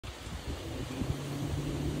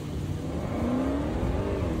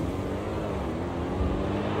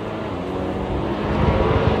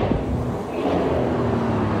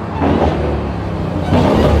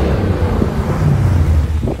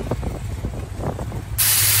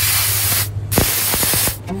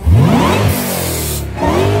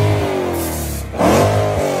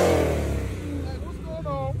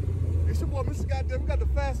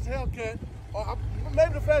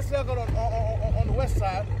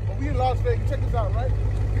we in Las Vegas. Check this out, right?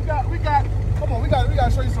 We got, come on, we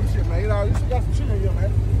gotta show you some shit, man. You know, we got some shit in here,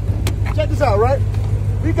 man. Check this out, right?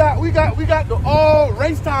 We got the all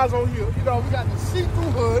race tires on here. You know, we got the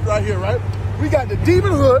see-through hood right here, right? We got the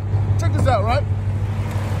Demon hood. Check this out, right?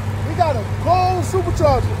 We got a gold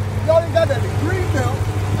supercharger. Y'all ain't got that green belt.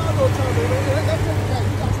 I know what y'all doing. Let's take it back.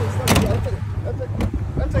 You got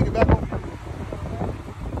let's take it back on.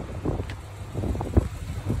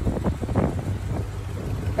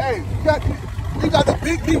 Hey, we got the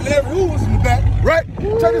big LED rules in the back, right?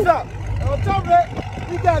 Woo. Check this out. And on top of that,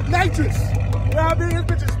 we got Nitrous. You know what I mean? This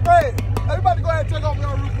bitch is sprayed. Everybody go ahead and check off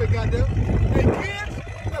y'all real quick, goddamn. Hey,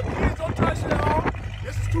 kids, don't touch it at all.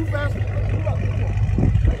 This is too fast.